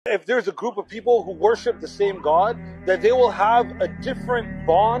if there's a group of people who worship the same God, that they will have a different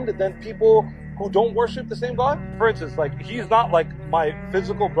bond than people who don't worship the same God. For instance, like, he's not like my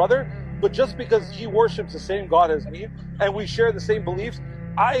physical brother, but just because he worships the same God as me and we share the same beliefs,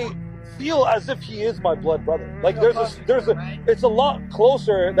 I feel as if he is my blood brother. Like, it's a lot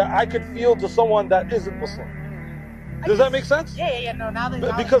closer that I could feel to someone that isn't Muslim. Does that make sense? Yeah. No, now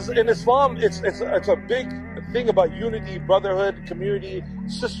that because in Islam, it's a big thing about unity, brotherhood, community,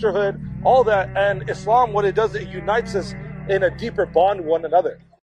 sisterhood, all that. And Islam, what it does, it unites us in a deeper bond with one another.